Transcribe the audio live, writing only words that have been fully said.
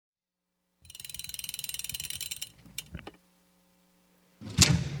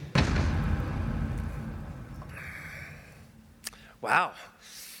Wow.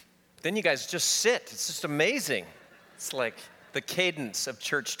 Then you guys just sit. It's just amazing. It's like the cadence of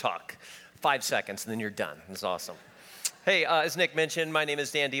church talk. 5 seconds, and then you're done. It's awesome. Hey, as Nick mentioned, my name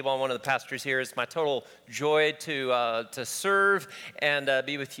is Dan Diebel. I'm one of the pastors here. It's my total joy to serve and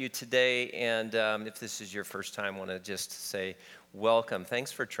be with you today. And if this is your first time, I want to just say welcome.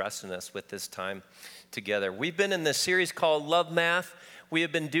 Thanks for trusting us with this time together. We've been in this series called Love Math. We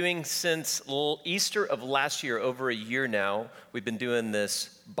have been doing since Easter of last year, over a year now, we've been doing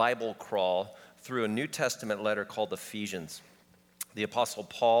this Bible crawl through a New Testament letter called Ephesians. The Apostle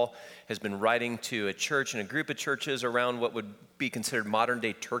Paul has been writing to a church and a group of churches around what would be considered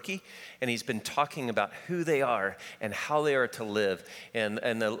modern-day Turkey, and he's been talking about who they are and how they are to live. And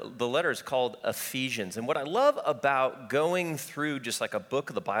the letter is called Ephesians. And what I love about going through just like a book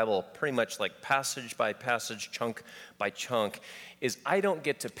of the Bible, pretty much like passage by passage, chunk by chunk, is I don't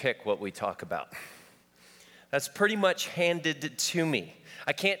get to pick what we talk about. That's pretty much handed to me.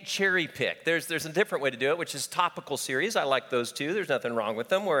 I can't cherry pick. There's a different way to do it, which is topical series. I like those too. There's nothing wrong with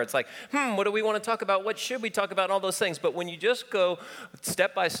them, where it's like, what do we want to talk about? What should we talk about? And all those things. But when you just go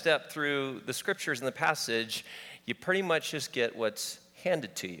step by step through the scriptures and the passage, you pretty much just get what's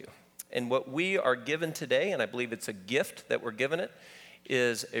handed to you. And what we are given today, and I believe it's a gift that we're given it,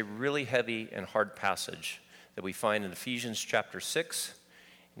 is a really heavy and hard passage that we find in Ephesians chapter 6.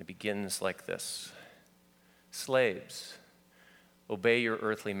 And it begins like this. Slaves, obey your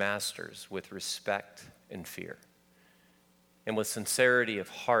earthly masters with respect and fear, and with sincerity of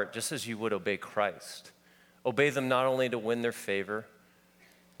heart, just as you would obey Christ. Obey them not only to win their favor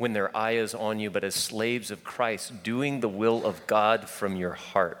when their eye is on you, but as slaves of Christ, doing the will of God from your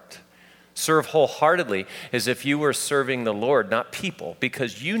heart. Serve wholeheartedly as if you were serving the Lord, not people,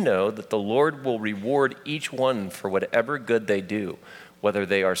 because you know that the Lord will reward each one for whatever good they do, whether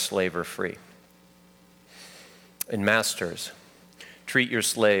they are slave or free. And masters, treat your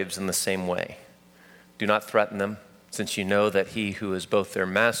slaves in the same way. Do not threaten them, since you know that he who is both their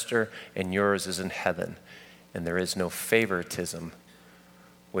master and yours is in heaven, and there is no favoritism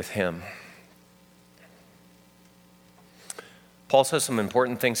with him. Paul says some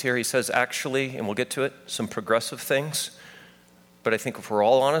important things here. He says, actually, and we'll get to it, some progressive things. But I think if we're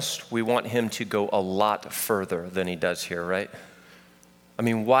all honest, we want him to go a lot further than he does here, right? I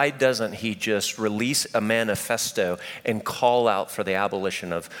mean, why doesn't he just release a manifesto and call out for the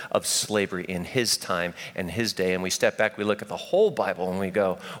abolition of slavery in his time and his day? And we step back, we look at the whole Bible, and we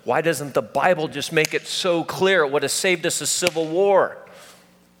go, why doesn't the Bible just make it so clear what has saved us a civil war,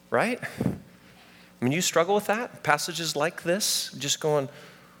 right? I mean, you struggle with that? Passages like this, just going,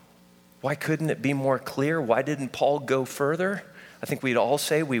 why couldn't it be more clear? Why didn't Paul go further? I think we'd all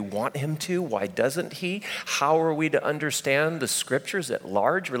say we want him to. Why doesn't he? How are we to understand the scriptures at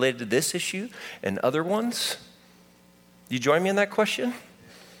large related to this issue and other ones? You join me in that question?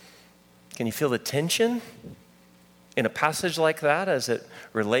 Can you feel the tension in a passage like that as it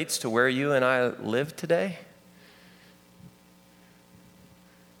relates to where you and I live today?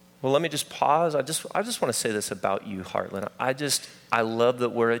 Well, let me just pause. I just want to say this about you, Heartland. I love that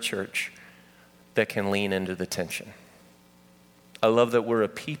we're a church that can lean into the tension. I love that we're a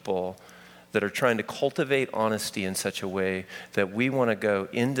people that are trying to cultivate honesty in such a way that we want to go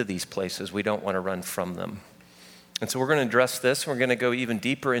into these places. We don't want to run from them. And so we're going to address this. We're going to go even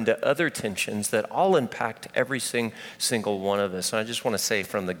deeper into other tensions that all impact every single one of us. And I just want to say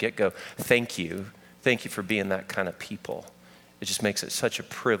from the get-go, thank you. Thank you for being that kind of people. It just makes it such a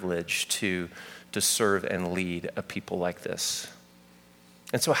privilege to serve and lead a people like this.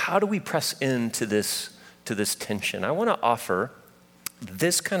 And so how do we press into this tension? I want to offer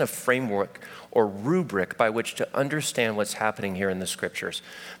this kind of framework or rubric by which to understand what's happening here in the scriptures.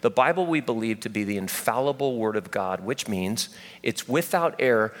 The Bible we believe to be the infallible word of God, which means it's without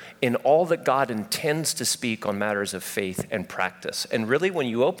error in all that God intends to speak on matters of faith and practice. And really, when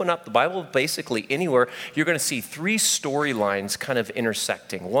you open up the Bible, basically anywhere, you're going to see three storylines kind of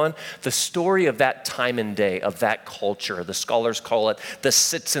intersecting. One, the story of that time and day, of that culture. The scholars call it the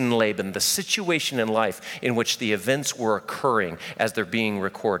Sitzenleben, the situation in life in which the events were occurring as they're being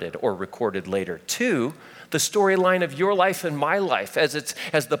recorded or recorded later. Two, the storyline of your life and my life as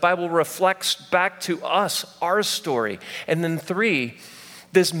the Bible reflects back to us, our story. And then three,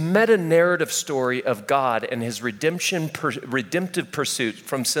 this meta-narrative story of God and his redemptive pursuit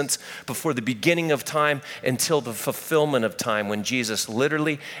from since before the beginning of time until the fulfillment of time when Jesus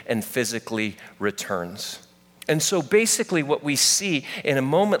literally and physically returns. And so basically what we see in a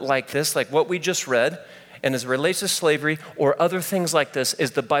moment like this, like what we just read, and as it relates to slavery or other things like this,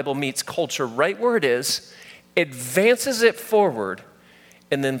 is the Bible meets culture right where it is, advances it forward,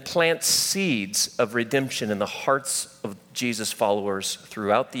 and then plants seeds of redemption in the hearts of Jesus' followers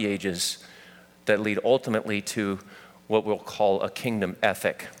throughout the ages that lead ultimately to what we'll call a kingdom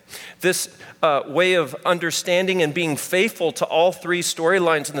ethic. This way of understanding and being faithful to all three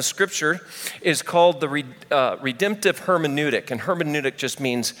storylines in the scripture is called the redemptive hermeneutic. And hermeneutic just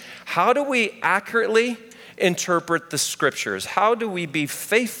means, how do we accurately interpret the scriptures? How do we be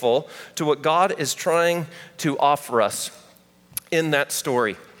faithful to what God is trying to offer us in that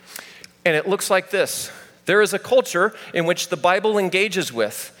story? And it looks like this. There is a culture in which the Bible engages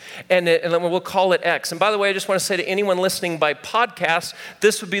with, and we'll call it X. And by the way, I just want to say to anyone listening by podcast,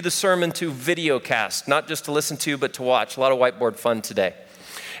 this would be the sermon to videocast, not just to listen to, but to watch. A lot of whiteboard fun today.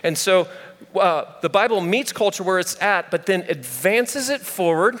 And so the Bible meets culture where it's at, but then advances it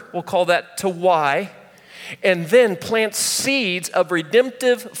forward. We'll call that to Y, and then plants seeds of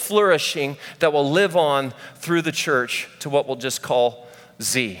redemptive flourishing that will live on through the church to what we'll just call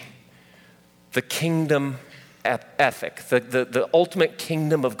Z. The kingdom ethic, the ultimate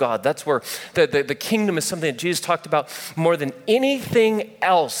kingdom of God. That's where the kingdom is something that Jesus talked about more than anything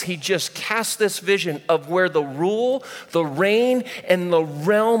else. He just cast this vision of where the rule, the reign, and the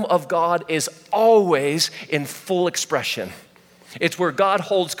realm of God is always in full expression. It's where God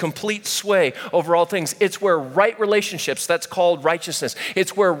holds complete sway over all things. It's where right relationships, that's called righteousness.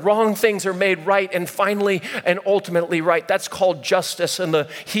 It's where wrong things are made right and finally and ultimately right. That's called justice, and the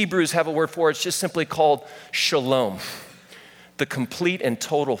Hebrews have a word for it. It's just simply called shalom. The complete and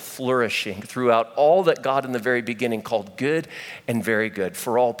total flourishing throughout all that God in the very beginning called good and very good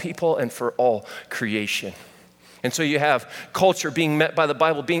for all people and for all creation. And so you have culture being met by the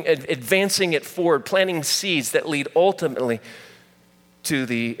Bible, advancing it forward, planting seeds that lead ultimately to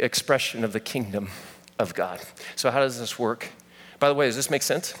the expression of the kingdom of God. So how does this work? By the way, does this make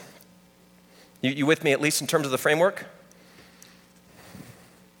sense? You with me at least in terms of the framework?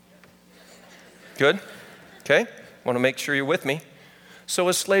 Good? Okay. Want to make sure you're with me. So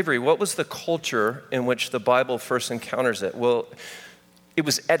with slavery, what was the culture in which the Bible first encounters it? Well, it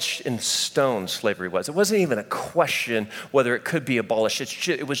was etched in stone, slavery was. It wasn't even a question whether it could be abolished.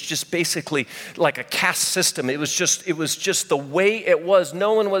 It was just basically like a caste system. It was just the way it was.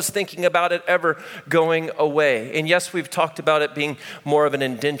 No one was thinking about it ever going away. And yes, we've talked about it being more of an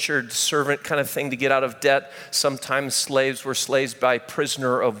indentured servant kind of thing to get out of debt. Sometimes slaves were slaves by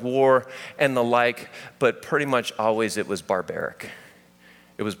prisoner of war and the like, but pretty much always it was barbaric.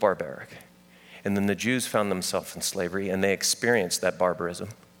 It was barbaric. And then the Jews found themselves in slavery, and they experienced that barbarism.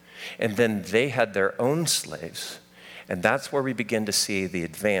 And then they had their own slaves. And that's where we begin to see the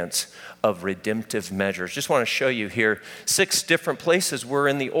advance of redemptive measures. Just want to show you here 6 different places where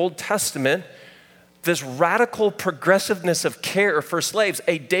in the Old Testament, this radical progressiveness of care for slaves,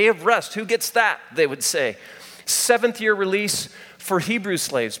 a day of rest. Who gets that, they would say. 7th year release for Hebrew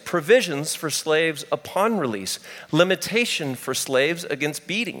slaves, provisions for slaves upon release, limitation for slaves against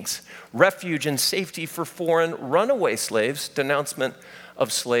beatings, refuge and safety for foreign runaway slaves, denouncement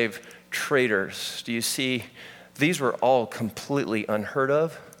of slave traders. Do you see? These were all completely unheard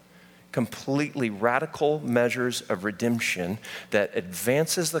of, completely radical measures of redemption that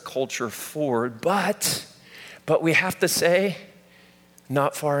advances the culture forward, but we have to say,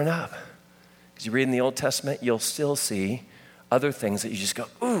 not far enough. As you read in the Old Testament, you'll still see other things that you just go,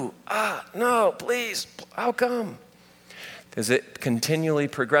 no, please, how come? As it continually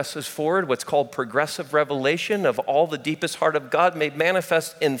progresses forward, what's called progressive revelation of all the deepest heart of God made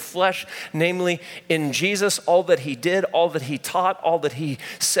manifest in flesh, namely in Jesus, all that he did, all that he taught, all that he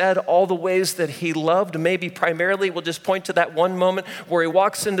said, all the ways that he loved. Maybe primarily we'll just point to that one moment where he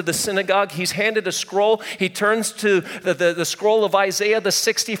walks into the synagogue, he's handed a scroll, he turns to the scroll of Isaiah, the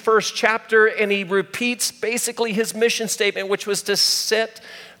 61st chapter, and he repeats basically his mission statement, which was to set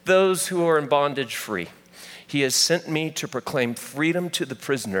those who are in bondage free. He has sent me to proclaim freedom to the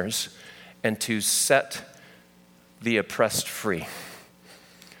prisoners and to set the oppressed free.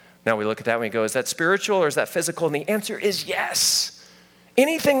 Now we look at that and we go, is that spiritual or is that physical? And the answer is yes.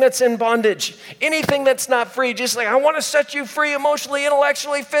 Anything that's in bondage, anything that's not free, just like I want to set you free emotionally,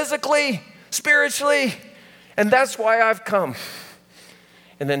 intellectually, physically, spiritually. And that's why I've come.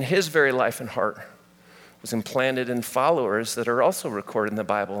 And then his very life and heart was implanted in followers that are also recorded in the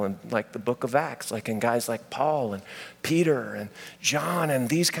Bible, and like the book of Acts, like in guys like Paul and Peter and John and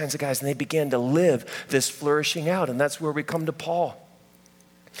these kinds of guys, and they began to live this flourishing out, and that's where we come to Paul.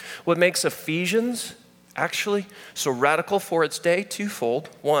 What makes Ephesians actually so radical for its day? Twofold.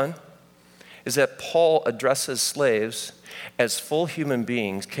 One is that Paul addresses slaves as full human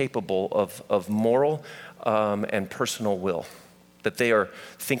beings capable of moral and personal will. that they are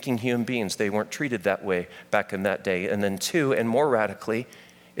thinking human beings. They weren't treated that way back in that day. And then two, and more radically,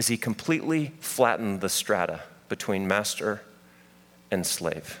 is he completely flattened the strata between master and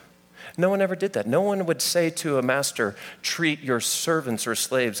slave. No one ever did that. No one would say to a master, treat your servants or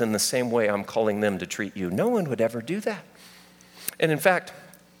slaves in the same way I'm calling them to treat you. No one would ever do that. And in fact,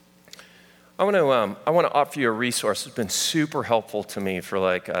 I want to offer you a resource that's been super helpful to me for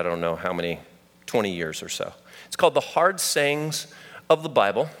I don't know how many, 20 years or so. It's called The Hard Sayings of the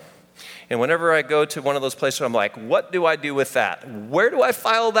Bible. And whenever I go to one of those places, I'm like, what do I do with that? Where do I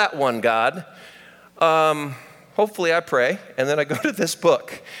file that one, God? Hopefully I pray, and then I go to this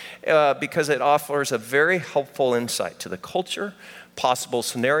book because it offers a very helpful insight to the culture, possible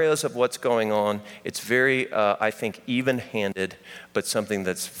scenarios of what's going on. It's very, I think, even-handed, but something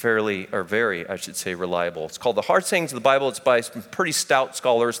that's very, I should say, reliable. It's called The Hard Sayings of the Bible. It's by some pretty stout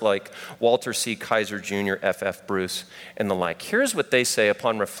scholars like Walter C. Kaiser Jr., F.F. Bruce, and the like. Here's what they say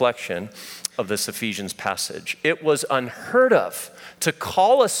upon reflection of this Ephesians passage. It was unheard of to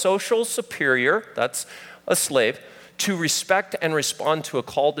call a social superior, that's a slave, to respect and respond to a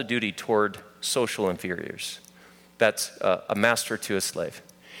call to duty toward social inferiors. That's a master to a slave.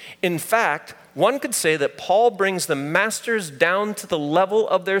 In fact, one could say that Paul brings the masters down to the level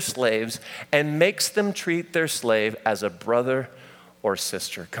of their slaves and makes them treat their slave as a brother or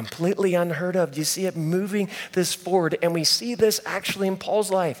sister. Completely unheard of. You see it moving this forward, and we see this actually in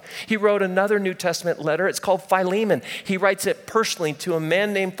Paul's life. He wrote another New Testament letter. It's called Philemon. He writes it personally to a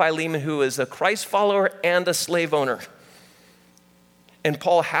man named Philemon who is a Christ follower and a slave owner. And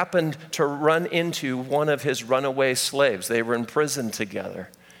Paul happened to run into one of his runaway slaves. They were in prison together.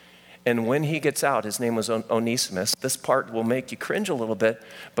 And when he gets out, his name was Onesimus. This part will make you cringe a little bit,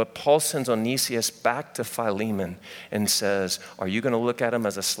 but Paul sends Onesimus back to Philemon and says, are you going to look at him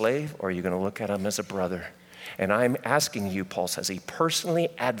as a slave or are you going to look at him as a brother? And I'm asking you, Paul says, he personally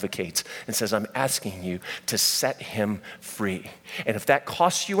advocates and says, I'm asking you to set him free. And if that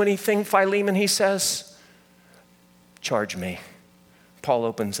costs you anything, Philemon, he says, charge me. Paul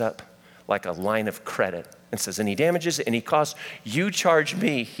opens up like a line of credit and says, any damages, any costs, you charge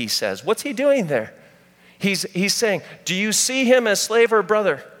me, he says. What's he doing there? He's saying, do you see him as slave or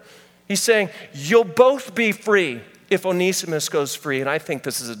brother? He's saying, you'll both be free if Onesimus goes free. And I think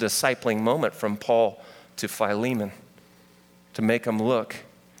this is a discipling moment from Paul to Philemon to make him look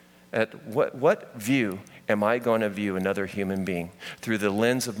at what view am I going to view another human being? Through the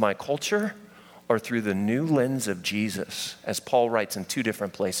lens of my culture or through the new lens of Jesus? As Paul writes in two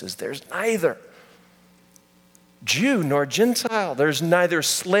different places, there's neither Jew nor Gentile. There's neither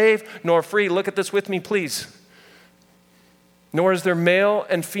slave nor free. Look at this with me, please. Nor is there male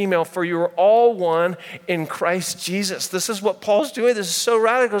and female, for you are all one in Christ Jesus. This is what Paul's doing. This is so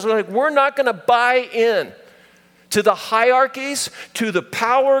radical. It's like, we're not going to buy in to the hierarchies, to the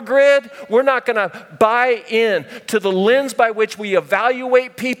power grid. We're not going to buy in to the lens by which we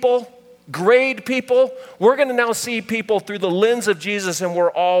evaluate people, grade people. We're going to now see people through the lens of Jesus, and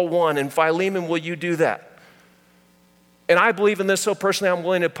we're all one. And Philemon, will you do that? And I believe in this so personally, I'm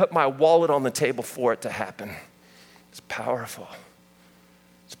willing to put my wallet on the table for it to happen. It's powerful.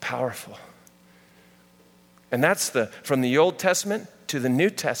 It's powerful. And that's from the Old Testament to the New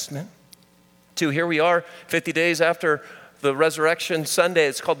Testament to here we are 50 days after the resurrection Sunday.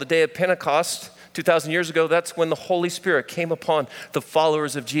 It's called the Day of Pentecost. 2,000 years ago, that's when the Holy Spirit came upon the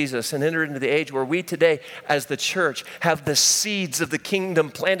followers of Jesus and entered into the age where we today, as the church, have the seeds of the kingdom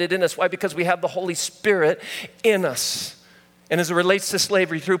planted in us. Why? Because we have the Holy Spirit in us. And as it relates to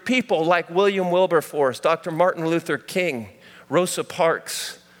slavery, through people like William Wilberforce, Dr. Martin Luther King, Rosa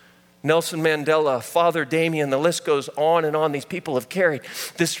Parks, Nelson Mandela, Father Damien, the list goes on and on. These people have carried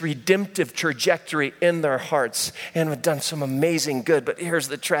this redemptive trajectory in their hearts and have done some amazing good. But here's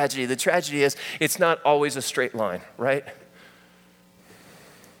the tragedy. The tragedy is it's not always a straight line, right?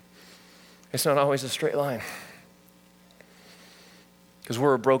 It's not always a straight line. Because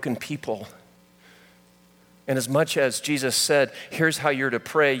we're a broken people. And as much as Jesus said, here's how you're to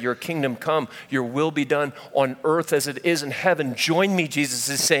pray, your kingdom come, your will be done on earth as it is in heaven. Join me, Jesus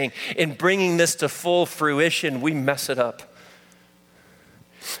is saying, in bringing this to full fruition. We mess it up.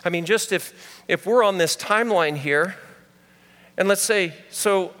 I mean, just if we're on this timeline here, and let's say,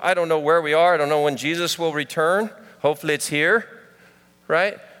 so I don't know where we are. I don't know when Jesus will return. Hopefully it's here,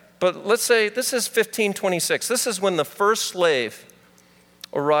 right? But let's say this is 1526. This is when the first slave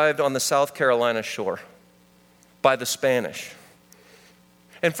arrived on the South Carolina shore by the Spanish.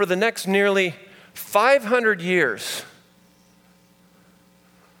 And for the next nearly 500 years,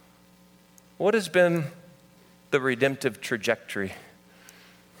 what has been the redemptive trajectory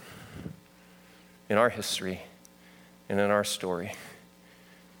in our history and in our story.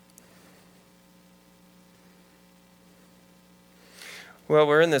 Well,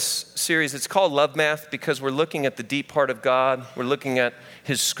 we're in this series. It's called Love Math because we're looking at the deep heart of God. We're looking at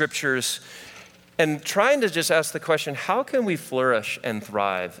his scriptures and trying to just ask the question, how can we flourish and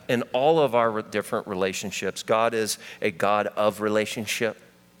thrive in all of our different relationships? God is a God of relationship.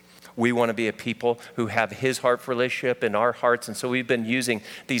 We want to be a people who have his heart for relationship in our hearts. And so we've been using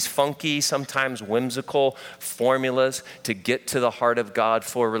these funky, sometimes whimsical formulas to get to the heart of God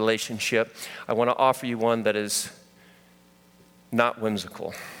for relationship. I want to offer you one that is not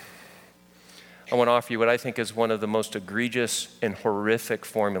whimsical. I want to offer you what I think is one of the most egregious and horrific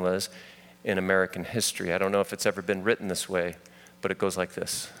formulas in American history. I don't know if it's ever been written this way, but it goes like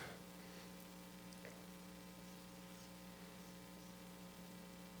this.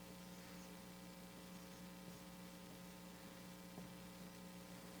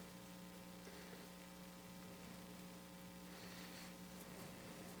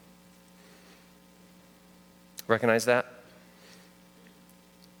 Recognize that?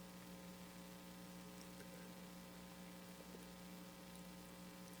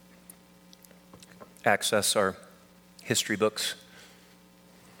 Access our history books.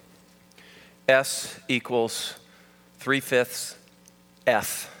 S equals 3/5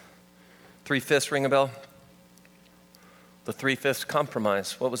 F. 3/5 ring a bell? The 3/5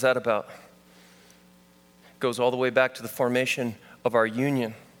 compromise. What was that about? It goes all the way back to the formation of our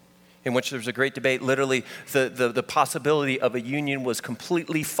union, in which there's a great debate. Literally, the possibility of a union was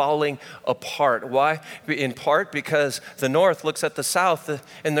completely falling apart. Why? In part because the North looks at the South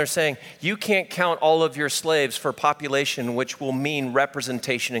and they're saying, you can't count all of your slaves for population, which will mean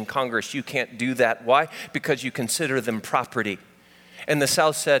representation in Congress. You can't do that. Why? Because you consider them property. And the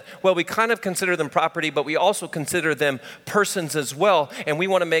South said, well, we kind of consider them property, but we also consider them persons as well. And we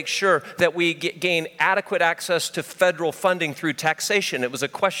want to make sure that we gain adequate access to federal funding through taxation. It was a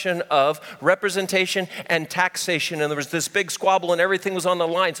question of representation and taxation. And there was this big squabble and everything was on the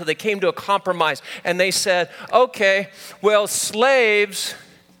line. So they came to a compromise and they said, okay, well, slaves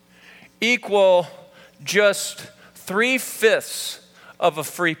equal just 3/5 of a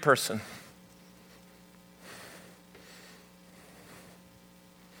free person.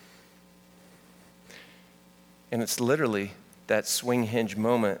 And it's literally that swing hinge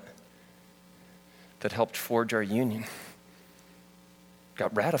moment that helped forge our union.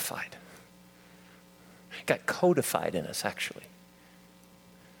 Got ratified. Got codified in us, actually.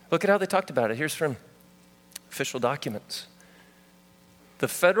 Look at how they talked about it. Here's from official documents. The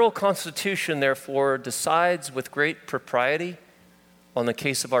federal Constitution, therefore, decides with great propriety on the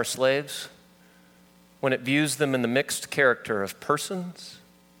case of our slaves when it views them in the mixed character of persons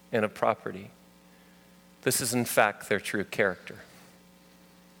and of property. This is, in fact, their true character.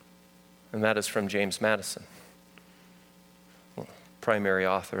 And that is from James Madison, primary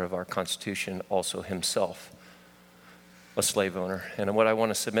author of our Constitution, also himself a slave owner. And what I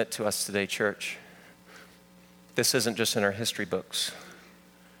want to submit to us today, church, this isn't just in our history books.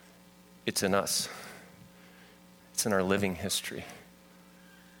 It's in us. It's in our living history.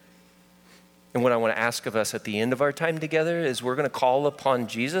 And what I want to ask of us at the end of our time together is we're going to call upon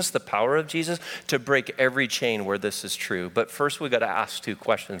Jesus, the power of Jesus, to break every chain where this is true. But first we got to ask two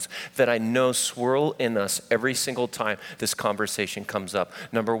questions that I know swirl in us every single time this conversation comes up.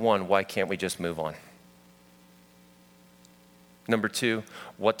 Number one, why can't we just move on? Number two,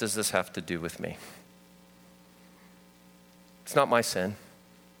 what does this have to do with me? It's not my sin.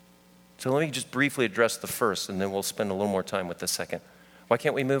 So let me just briefly address the first, and then we'll spend a little more time with the second. Why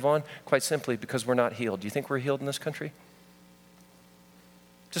can't we move on? Quite simply, because we're not healed. Do you think we're healed in this country?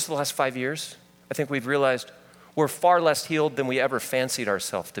 Just the last 5 years, I think we've realized we're far less healed than we ever fancied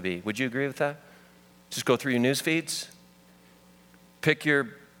ourselves to be. Would you agree with that? Just go through your news feeds, pick your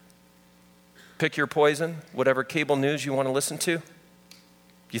poison, whatever cable news you want to listen to.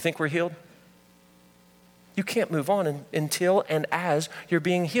 You think we're healed? You can't move on until and as you're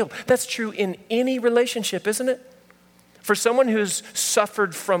being healed. That's true in any relationship, isn't it? For someone who's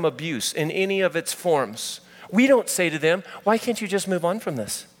suffered from abuse in any of its forms, we don't say to them, why can't you just move on from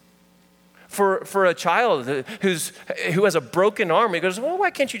this? For a child who has a broken arm, he goes, well,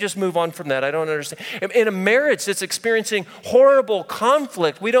 why can't you just move on from that? I don't understand. In a marriage that's experiencing horrible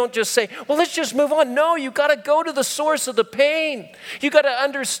conflict, we don't just say, well, let's just move on. No, you got to go to the source of the pain. You got to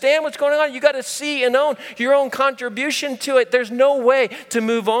understand what's going on. You got to see and own your own contribution to it. There's no way to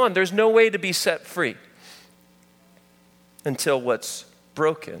move on. There's no way to be set free until what's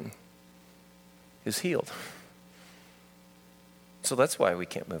broken is healed. So that's why we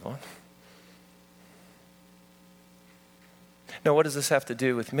can't move on. Now, what does this have to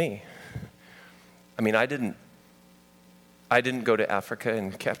do with me? I mean, I didn't I didn't go to Africa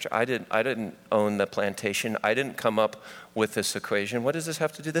and capture, I didn't own the plantation. I didn't come up with this equation. What does this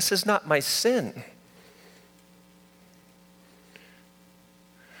have to do? This is not my sin.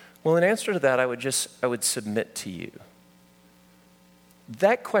 Well, in answer to that, I would submit to you.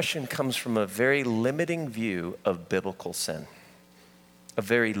 That question comes from a very limiting view of biblical sin, a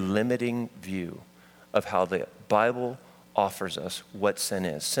very limiting view of how the Bible offers us what sin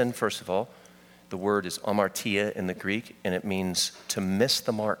is. Sin, first of all, the word is amartia in the Greek, and it means to miss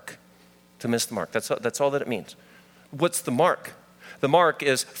the mark. To miss the mark. That's all that it means. What's the mark? The mark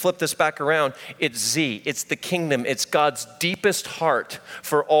is, flip this back around, it's Z. It's the kingdom. It's God's deepest heart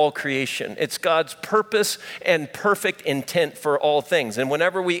for all creation. It's God's purpose and perfect intent for all things. And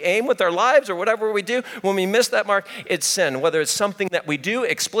whenever we aim with our lives or whatever we do, when we miss that mark, it's sin. Whether it's something that we do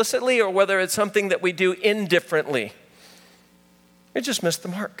explicitly or whether it's something that we do indifferently. It just missed the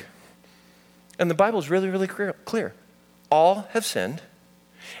mark. And the Bible is really, really clear. All have sinned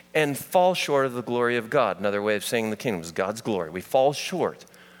and fall short of the glory of God. Another way of saying the kingdom is God's glory. We fall short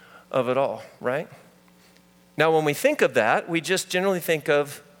of it all, right? Now, when we think of that, we just generally think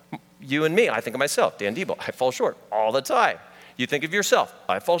of you and me. I think of myself, Dan Debo. I fall short all the time. You think of yourself.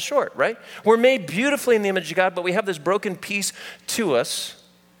 I fall short, right? We're made beautifully in the image of God, but we have this broken piece to us.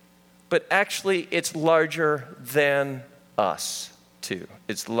 But actually, it's larger than us, too.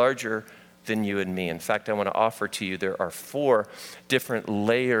 It's larger than you and me. In fact, I want to offer to you, there are 4 different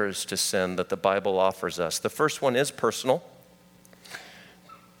layers to sin that the Bible offers us. The first one is personal,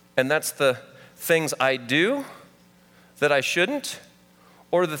 and that's the things I do that I shouldn't,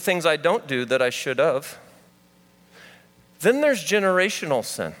 or the things I don't do that I should have. Then there's generational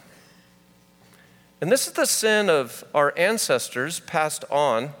sin. And this is the sin of our ancestors passed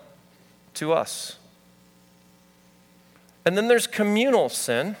on to us. And then there's communal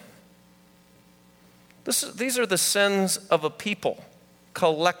sin. These are the sins of a people,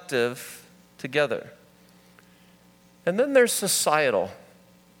 collective, together. And then there's societal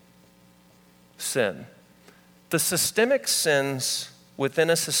sin. The systemic sins within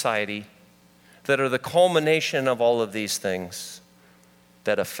a society that are the culmination of all of these things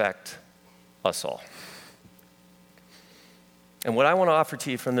that affect us all. And what I want to offer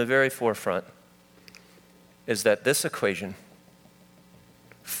to you from the very forefront is that this equation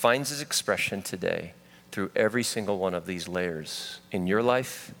finds its expression today through every single one of these layers in your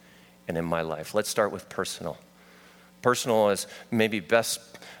life and in my life. Let's start with personal. Personal is maybe best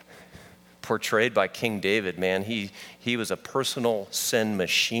portrayed by King David, man. He was a personal sin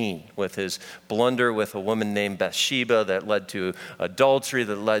machine with his blunder with a woman named Bathsheba that led to adultery,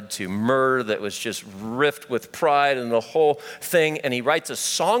 that led to murder, that was just rift with pride and the whole thing. And he writes a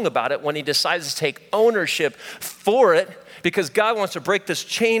song about it when he decides to take ownership for it, because God wants to break this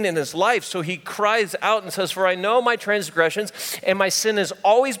chain in his life. So he cries out and says, "For I know my transgressions and my sin is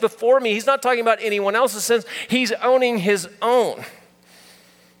always before me." He's not talking about anyone else's sins. He's owning his own.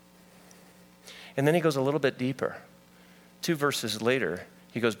 And then he goes a little bit deeper. 2 verses later,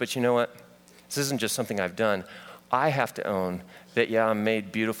 he goes, "But you know what? This isn't just something I've done. I have to own that, yeah, I'm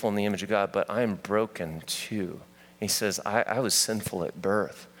made beautiful in the image of God, but I'm broken too." He says, I was sinful at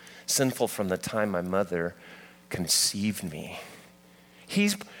birth, sinful from the time my mother conceived me.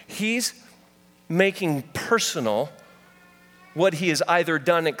 He's making personal what he has either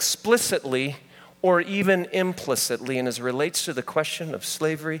done explicitly or even implicitly. And as it relates to the question of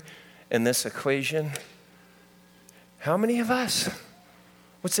slavery in this equation, how many of us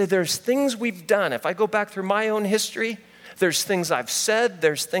would say there's things we've done? If I go back through my own history, there's things I've said,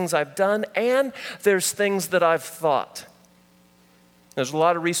 there's things I've done, and there's things that I've thought. There's a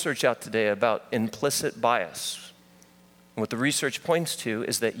lot of research out today about implicit bias. And what the research points to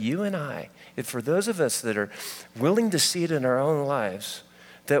is that you and I, for those of us that are willing to see it in our own lives,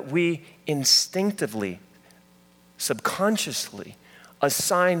 that we instinctively, subconsciously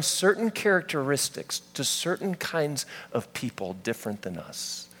assign certain characteristics to certain kinds of people different than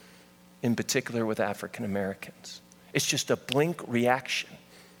us, in particular with African Americans. It's just a blink reaction.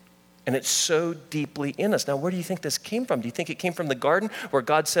 And it's so deeply in us. Now, where do you think this came from? Do you think it came from the garden where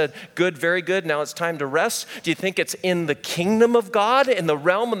God said, "Good, very good, now it's time to rest"? Do you think it's in the kingdom of God, in the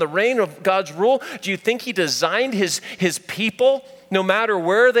realm and the reign of God's rule? Do you think he designed his people no matter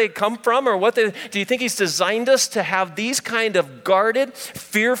where they come from or what they, do you think he's designed us to have these kind of guarded,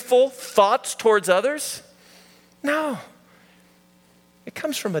 fearful thoughts towards others? No. It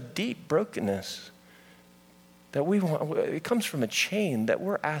comes from a deep brokenness that we want. It comes from a chain that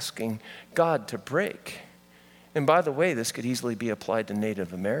we're asking God to break. And by the way, this could easily be applied to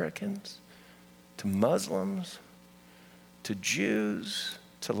Native Americans, to Muslims, to Jews,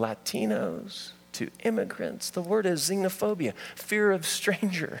 to Latinos, to to immigrants. The word is xenophobia, fear of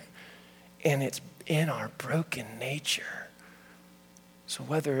stranger. And it's in our broken nature. So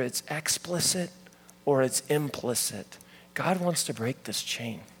whether it's explicit or it's implicit, God wants to break this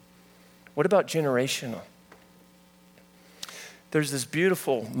chain. What about generational? There's this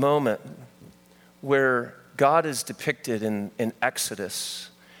beautiful moment where God is depicted in Exodus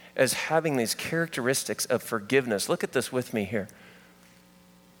as having these characteristics of forgiveness. Look at this with me here.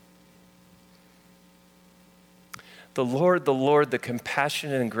 The Lord, the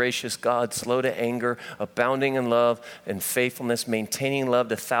compassionate and gracious God, slow to anger, abounding in love and faithfulness, maintaining love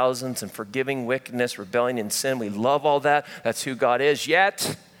to thousands and forgiving wickedness, rebellion, and sin. We love all that. That's who God is.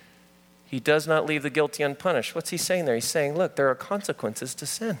 Yet, he does not leave the guilty unpunished. What's he saying there? He's saying, look, there are consequences to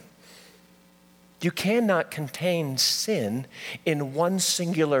sin. You cannot contain sin in one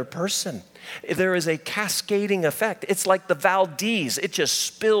singular person. There is a cascading effect. It's like the Valdez. It just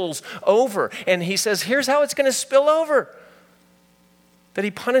spills over. And he says, here's how it's going to spill over. That he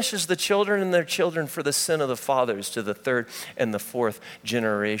punishes the children and their children for the sin of the fathers to the third and the fourth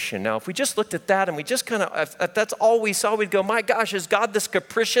generation. Now, if we just looked at that and we just kind of, if that's all we saw, we'd go, my gosh, is God this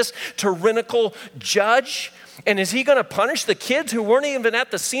capricious, tyrannical judge? And is he going to punish the kids who weren't even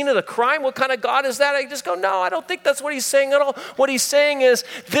at the scene of the crime? What kind of God is that? I just go, no, I don't think that's what he's saying at all. What he's saying is,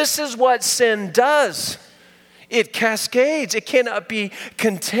 this is what sin does. It cascades. It cannot be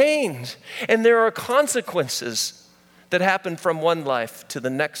contained. And there are consequences that happen from one life to the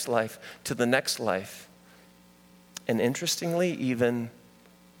next life to the next life. And interestingly, even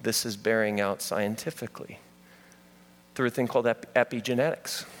this is bearing out scientifically through a thing called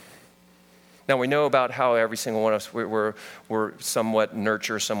epigenetics. Now, we know about how every single one of us, we're somewhat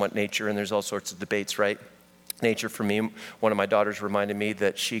nurture, somewhat nature, and there's all sorts of debates, right? Nature, for me, one of my daughters reminded me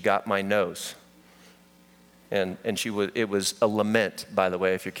that she got my nose. And it was a lament, by the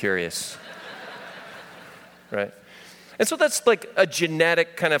way, if you're curious. Right? And so that's like a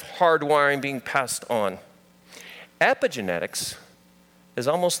genetic kind of hardwiring being passed on. Epigenetics is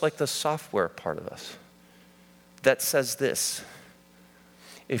almost like the software part of us that says this: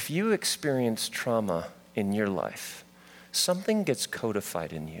 if you experience trauma in your life, something gets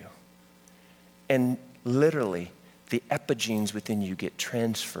codified in you. And literally, the epigenes within you get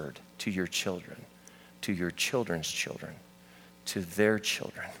transferred to your children, to your children's children, to their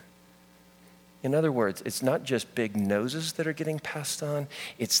children. In other words, it's not just big noses that are getting passed on,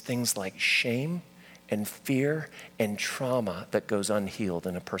 it's things like shame and fear and trauma that goes unhealed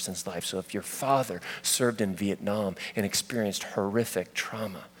in a person's life. So if your father served in Vietnam and experienced horrific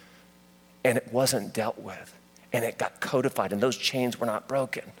trauma, and it wasn't dealt with, and it got codified, and those chains were not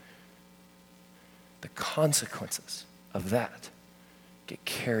broken, the consequences of that get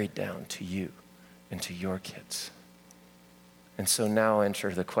carried down to you and to your kids. And so now enter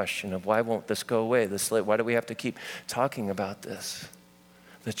the question of, why won't this go away? Why do we have to keep talking about this?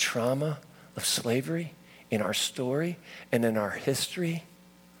 The trauma of slavery in our story and in our history.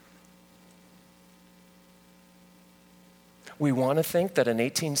 We want to think that in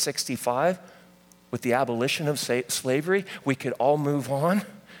 1865, with the abolition of slavery, we could all move on.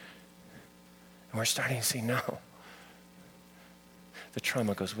 And we're starting to see, no. The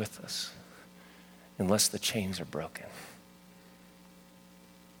trauma goes with us unless the chains are broken.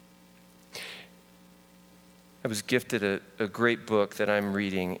 I was gifted a great book that I'm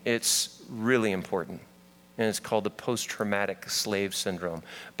reading. It's really important, and it's called The Post-Traumatic Slave Syndrome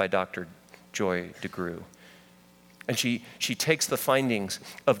by Dr. Joy DeGruy. And she takes the findings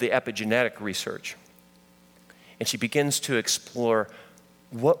of the epigenetic research, and she begins to explore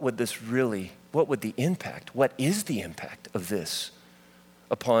what is the impact of this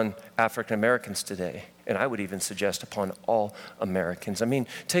upon African Americans today? And I would even suggest upon all Americans. I mean,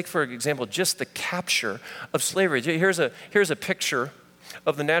 take for example, just the capture of slavery. Here's a picture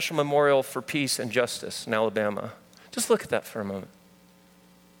of the National Memorial for Peace and Justice in Alabama. Just look at that for a moment.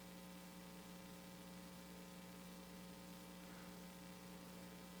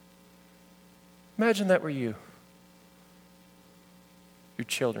 Imagine that were you, your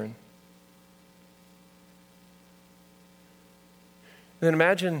children. And then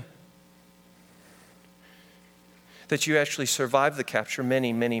imagine that you actually survived the capture.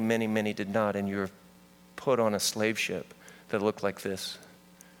 Many, many, many, many did not, and you were put on a slave ship that looked like this.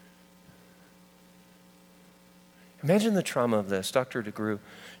 Imagine the trauma of this. Dr. DeGruy,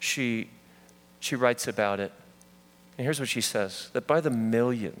 she writes about it, and here's what she says: that by the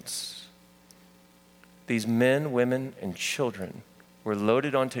millions, these men, women, and children were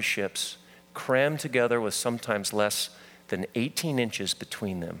loaded onto ships, crammed together with sometimes less than 18 inches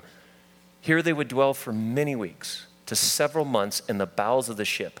between them. Here they would dwell for many weeks to several months in the bowels of the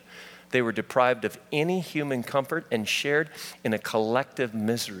ship, They were deprived of any human comfort and shared in a collective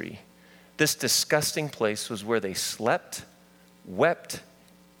misery. This disgusting place was where they slept, wept,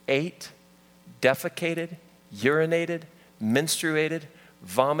 ate, defecated, urinated, menstruated,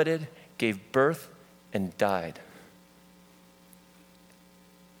 vomited, gave birth, and died.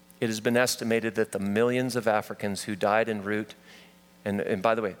 It has been estimated that the millions of Africans who died en route, and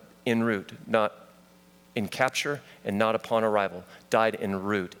by the way, en route, not in capture and not upon arrival, died en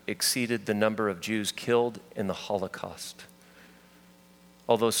route, exceeded the number of Jews killed in the Holocaust.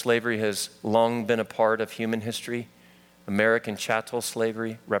 Although slavery has long been a part of human history, American chattel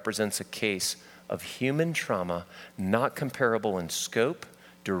slavery represents a case of human trauma not comparable in scope,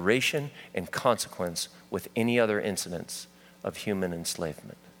 duration, and consequence with any other incidents of human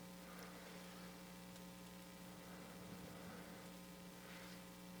enslavement.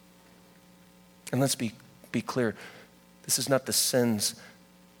 And let's be clear, this is not the sins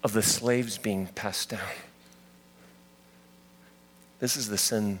of the slaves being passed down. This is the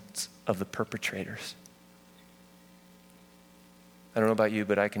sins of the perpetrators. I don't know about you,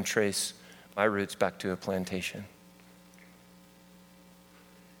 but I can trace my roots back to a plantation.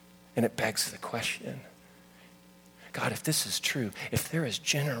 And it begs the question, God, if this is true, if there is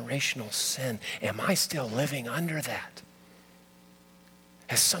generational sin, am I still living under that?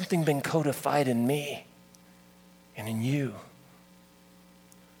 Has something been codified in me and in you?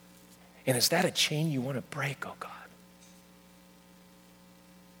 And is that a chain you want to break, oh God?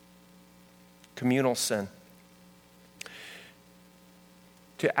 Communal sin.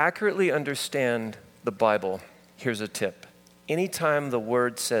 To accurately understand the Bible, here's a tip. Anytime the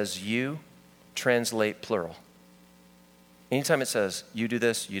word says you, translate plural. Anytime it says you do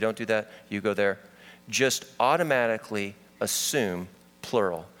this, you don't do that, you go there, just automatically assume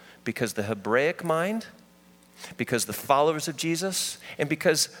plural, because the Hebraic mind, because the followers of Jesus, and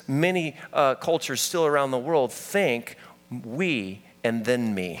because many cultures still around the world think we and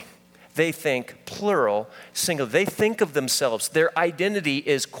then me. They think plural, single. They think of themselves. Their identity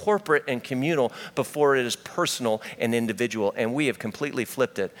is corporate and communal before it is personal and individual. And we have completely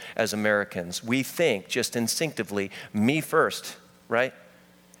flipped it as Americans. We think just instinctively, me first, right?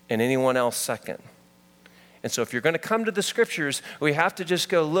 And anyone else second. And so if you're going to come to the scriptures, we have to just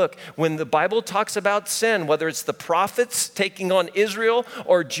go, look, when the Bible talks about sin, whether it's the prophets taking on Israel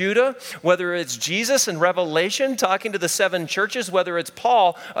or Judah, whether it's Jesus in Revelation talking to the 7 churches, whether it's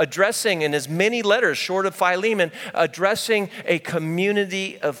Paul addressing in his many letters, short of Philemon, addressing a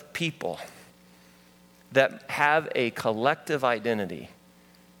community of people that have a collective identity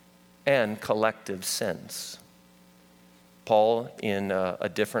and collective sins. Paul, in a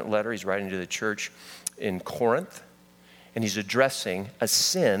different letter, he's writing to the church in Corinth, and he's addressing a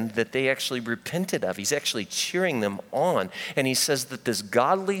sin that they actually repented of. He's actually cheering them on, and he says that this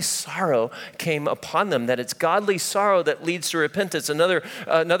godly sorrow came upon them, that it's godly sorrow that leads to repentance.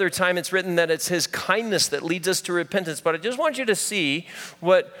 Another time it's written that it's his kindness that leads us to repentance. But I just want you to see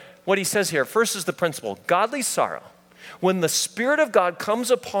what he says here. First is the principle, godly sorrow. When the Spirit of God comes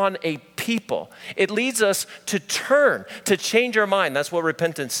upon a people, it leads us to turn, to change our mind. That's what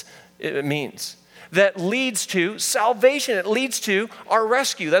repentance means. That leads to salvation. It leads to our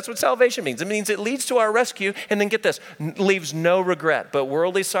rescue. That's what salvation means. It means it leads to our rescue, and then get this, leaves no regret. But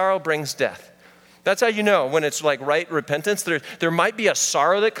worldly sorrow brings death. That's how you know when it's like right repentance. There might be a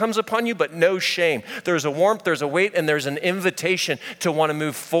sorrow that comes upon you, but no shame. There's a warmth, there's a weight, and there's an invitation to want to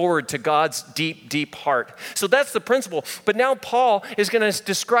move forward to God's deep, deep heart. So that's the principle. But now Paul is going to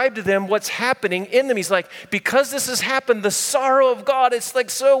describe to them what's happening in them. He's like, because this has happened, the sorrow of God, it's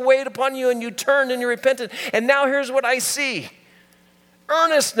like so weighed upon you, and you turned and you repented. And now here's what I see.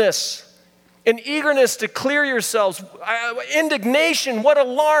 Earnestness. An eagerness to clear yourselves, indignation, what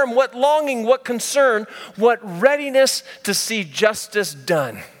alarm, what longing, what concern, what readiness to see justice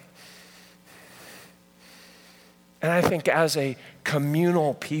done. And I think as a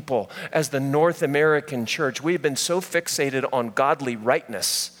communal people, as the North American church, we've been so fixated on godly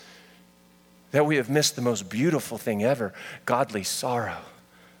rightness that we have missed the most beautiful thing ever, godly sorrow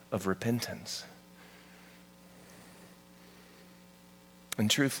of repentance. And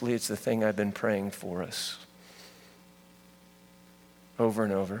truthfully, it's the thing I've been praying for us over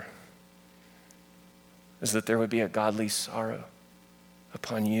and over, is that there would be a godly sorrow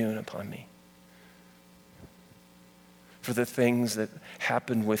upon you and upon me for the things that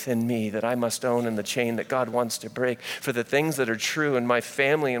happened within me that I must own in the chain that God wants to break, for the things that are true in my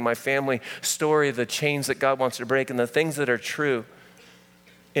family and my family story, the chains that God wants to break, and the things that are true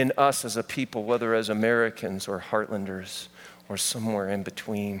in us as a people, whether as Americans or Heartlanders, or somewhere in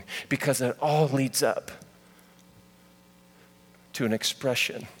between, because it all leads up to an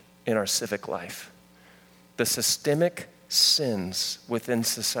expression in our civic life. The systemic sins within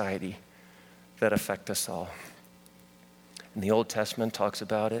society that affect us all. And the Old Testament talks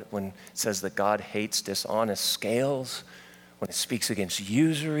about it when it says that God hates dishonest scales, when it speaks against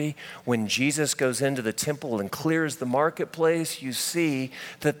usury. When Jesus goes into the temple and clears the marketplace, you see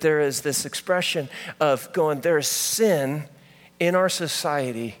that there is this expression of going, there is sin in our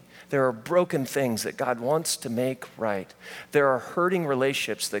society. There are broken things that God wants to make right. There are hurting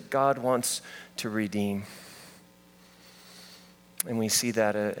relationships that God wants to redeem. And we see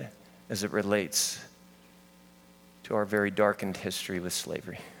that as it relates to our very darkened history with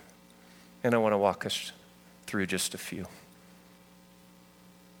slavery. And I want to walk us through just a few.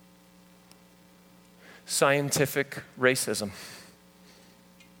 Scientific racism.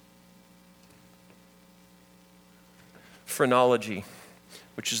 Phrenology,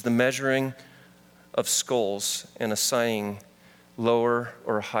 which is the measuring of skulls and assigning lower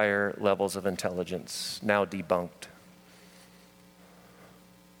or higher levels of intelligence, now debunked.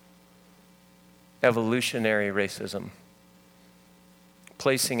 Evolutionary racism,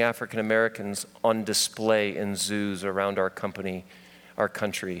 placing African Americans on display in zoos around our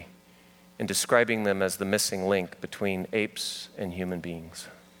country, and describing them as the missing link between apes and human beings.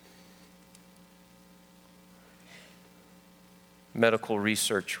 Medical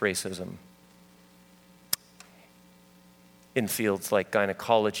research racism in fields like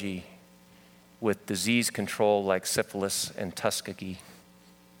gynecology, with disease control like syphilis and Tuskegee.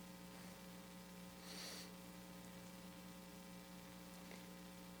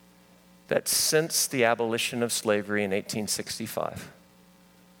 That since the abolition of slavery in 1865,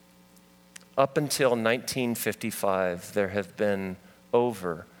 up until 1955, there have been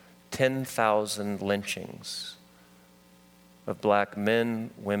over 10,000 lynchings of black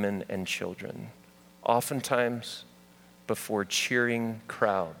men, women, and children, oftentimes before cheering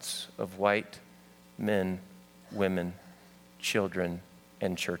crowds of white men, women, children,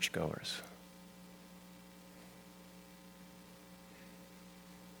 and churchgoers.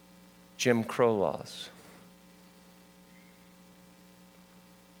 Jim Crow laws.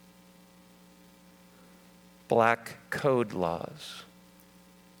 Black code laws.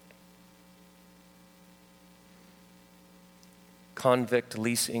 Convict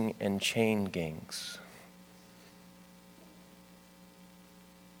leasing and chain gangs.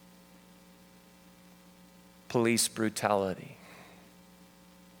 Police brutality.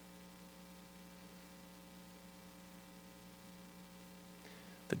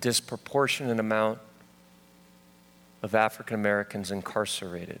 The disproportionate amount of African Americans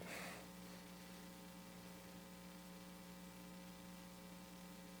incarcerated.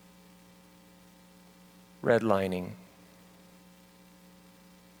 Redlining.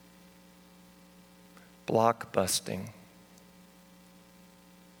 Block busting.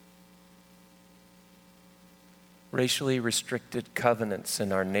 Racially restricted covenants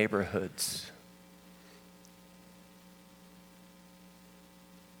in our neighborhoods.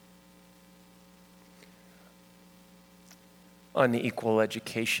 Unequal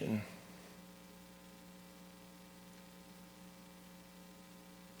education.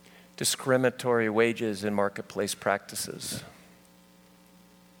 Discriminatory wages and marketplace practices.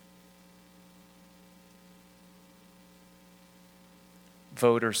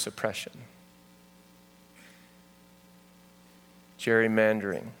 Voter suppression.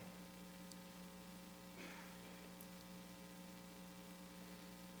 Gerrymandering.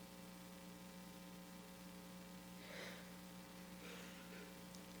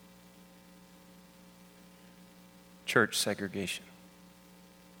 Church segregation.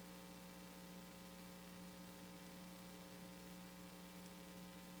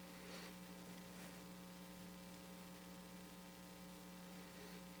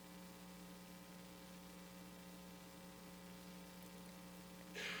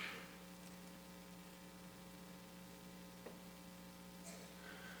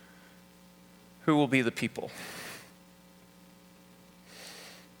 Who will be the people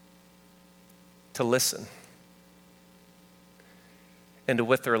to listen and to,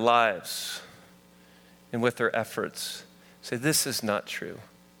 with their lives and with their efforts, say, this is not true?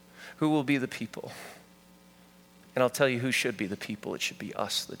 Who will be the people? And I'll tell you who should be the people. It should be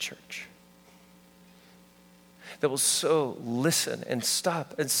us, the church. That will so listen and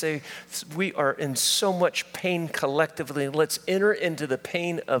stop and say, we are in so much pain collectively. Let's enter into the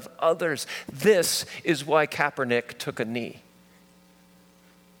pain of others. This is why Kaepernick took a knee.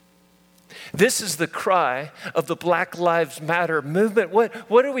 This is the cry of the Black Lives Matter movement.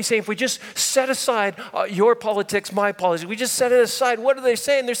 What are we saying? If we just set aside your politics, my politics, we just set it aside, what are they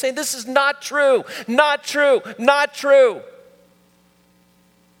saying? They're saying this is not true, not true, not true.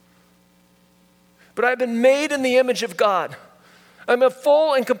 but I've been made in the image of God. I'm a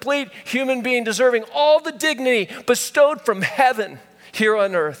full and complete human being deserving all the dignity bestowed from heaven here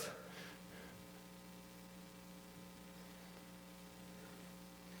on earth.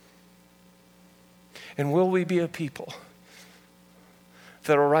 And will we be a people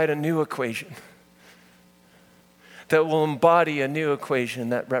that will write a new equation, that will embody a new equation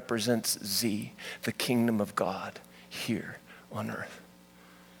that represents Z, the kingdom of God here on earth?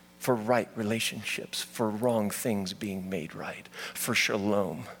 For right relationships, for wrong things being made right, for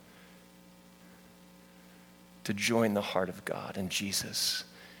shalom, to join the heart of God and Jesus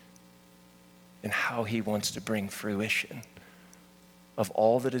and how he wants to bring fruition of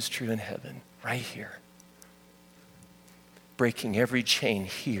all that is true in heaven right here. Breaking every chain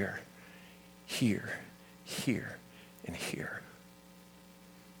here, here, here, and here.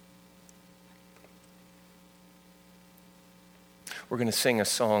 We're going to sing a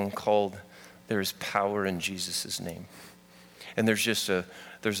song called There's Power in Jesus' Name. And there's a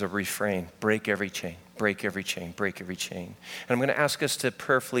refrain, break every chain, break every chain, break every chain. And I'm going to ask us to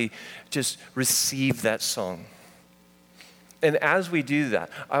prayerfully just receive that song. And as we do that,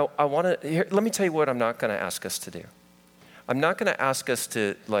 let me tell you what I'm not going to ask us to do. I'm not going to ask us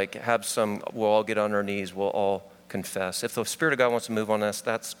to have we'll all get on our knees, we'll all confess. If the Spirit of God wants to move on us,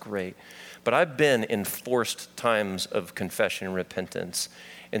 that's great. But I've been in forced times of confession and repentance,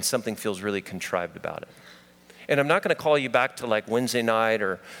 and something feels really contrived about it. And I'm not going to call you back to Wednesday night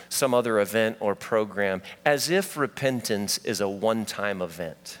or some other event or program as if repentance is a one-time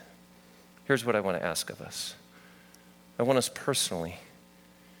event. Here's what I want to ask of us. I want us personally,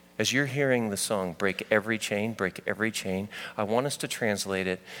 as you're hearing the song, break every chain, I want us to translate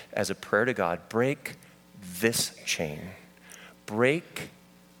it as a prayer to God. Break this chain. Break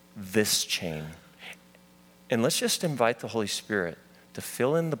this chain. And let's just invite the Holy Spirit to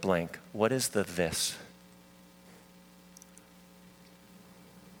fill in the blank. What is the this?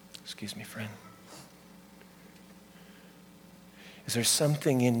 Excuse me, friend. Is there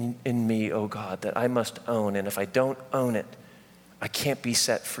something in me, oh God, that I must own? And if I don't own it, I can't be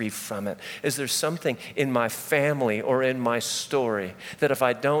set free from it. Is there something in my family or in my story that if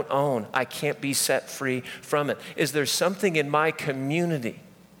I don't own, I can't be set free from it? Is there something in my community,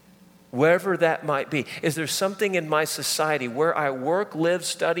 wherever that might be? Is there something in my society where I work, live,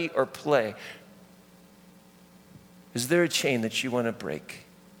 study, or play? Is there a chain that you want to break?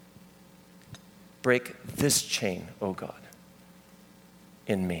 Break this chain, oh God,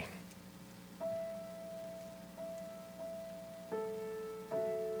 in me.